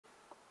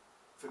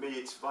For me,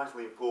 it's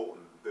vitally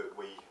important that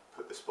we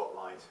put the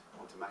spotlight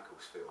onto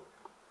Macclesfield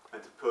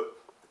and to put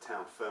the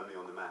town firmly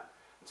on the map.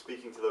 And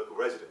speaking to local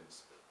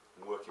residents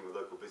and working with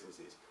local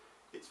businesses,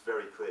 it's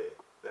very clear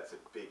that's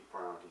a big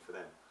priority for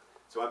them.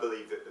 So I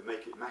believe that the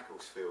Make It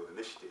Macclesfield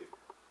initiative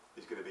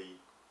is going to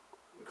be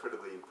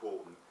incredibly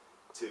important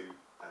to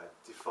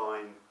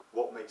define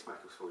what makes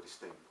Macclesfield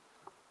distinct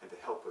and to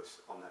help us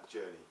on that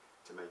journey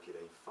to make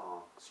it a far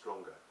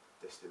stronger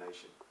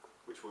destination,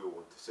 which we all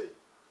want to see.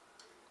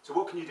 So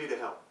what can you do to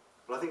help?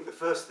 Well, I think the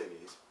first thing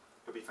is,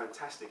 it would be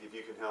fantastic if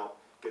you can help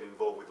get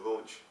involved with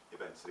launch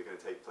events that are going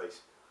to take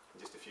place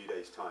in just a few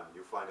days' time.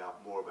 You'll find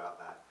out more about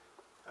that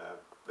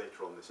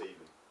later on this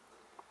evening.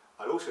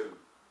 I'd also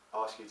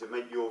ask you to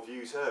make your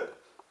views heard.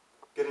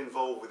 Get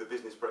involved with the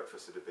business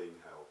breakfasts that are being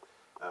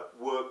held.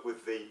 Work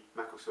with the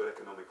Macclesfield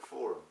Economic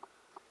Forum.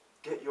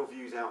 Get your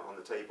views out on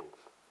the table.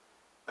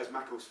 As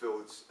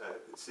Macclesfield's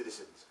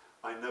citizens,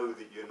 I know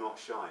that you're not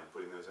shy in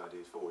putting those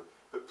ideas forward,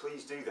 but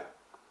please do that,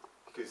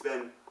 because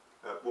then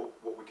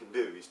what we can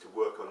do is to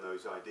work on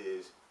those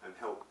ideas and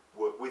help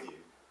work with you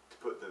to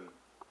put them,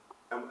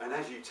 and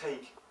as you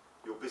take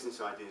your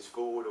business ideas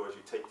forward, or as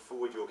you take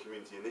forward your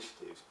community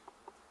initiatives,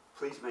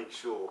 please make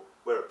sure,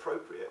 where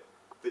appropriate,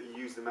 that you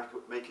use the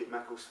Make It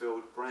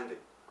Macclesfield branding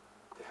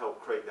to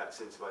help create that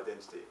sense of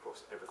identity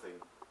across everything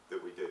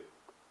that we do.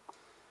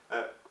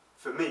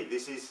 For me,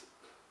 this is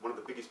one of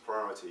the biggest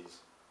priorities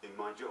in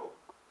my job.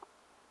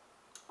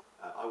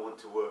 I want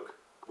to work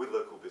with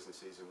local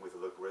businesses and with the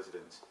local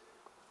residents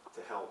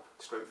to help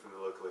strengthen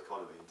the local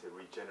economy and to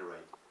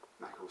regenerate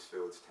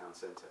Macclesfield's town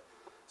centre.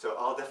 So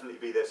I'll definitely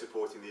be there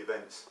supporting the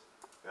events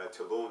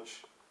to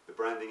launch the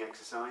branding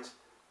exercise.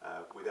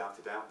 Without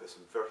a doubt, there's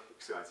some very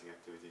exciting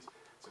activities,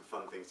 some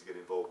fun things to get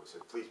involved with, so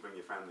please bring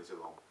your families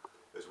along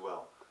as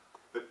well.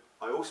 But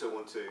I also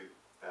want to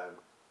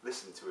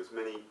listen to as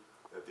many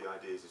of the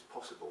ideas as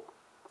possible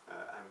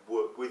and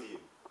work with you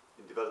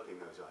in developing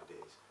those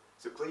ideas.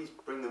 So please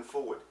bring them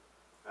forward.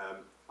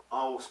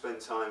 I'll spend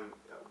time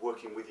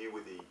working with you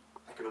with the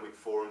Economic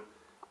Forum,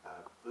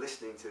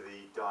 listening to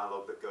the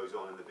dialogue that goes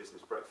on in the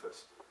business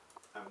breakfast,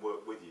 and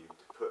work with you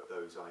to put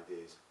those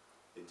ideas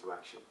into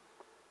action.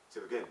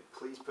 So again,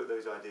 please put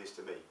those ideas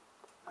to me,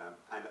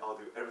 and I'll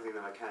do everything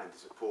that I can to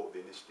support the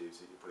initiatives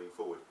that you're putting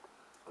forward.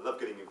 I love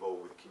getting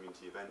involved with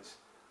community events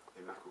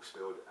in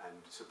Macclesfield and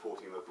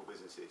supporting local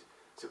businesses.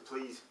 So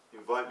please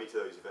invite me to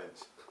those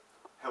events.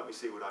 Help me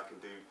see what I can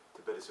do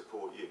to better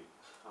support you.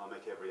 I'll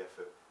make every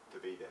effort to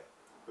be there.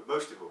 But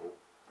most of all,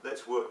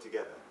 let's work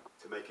together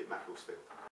to make it Macclesfield.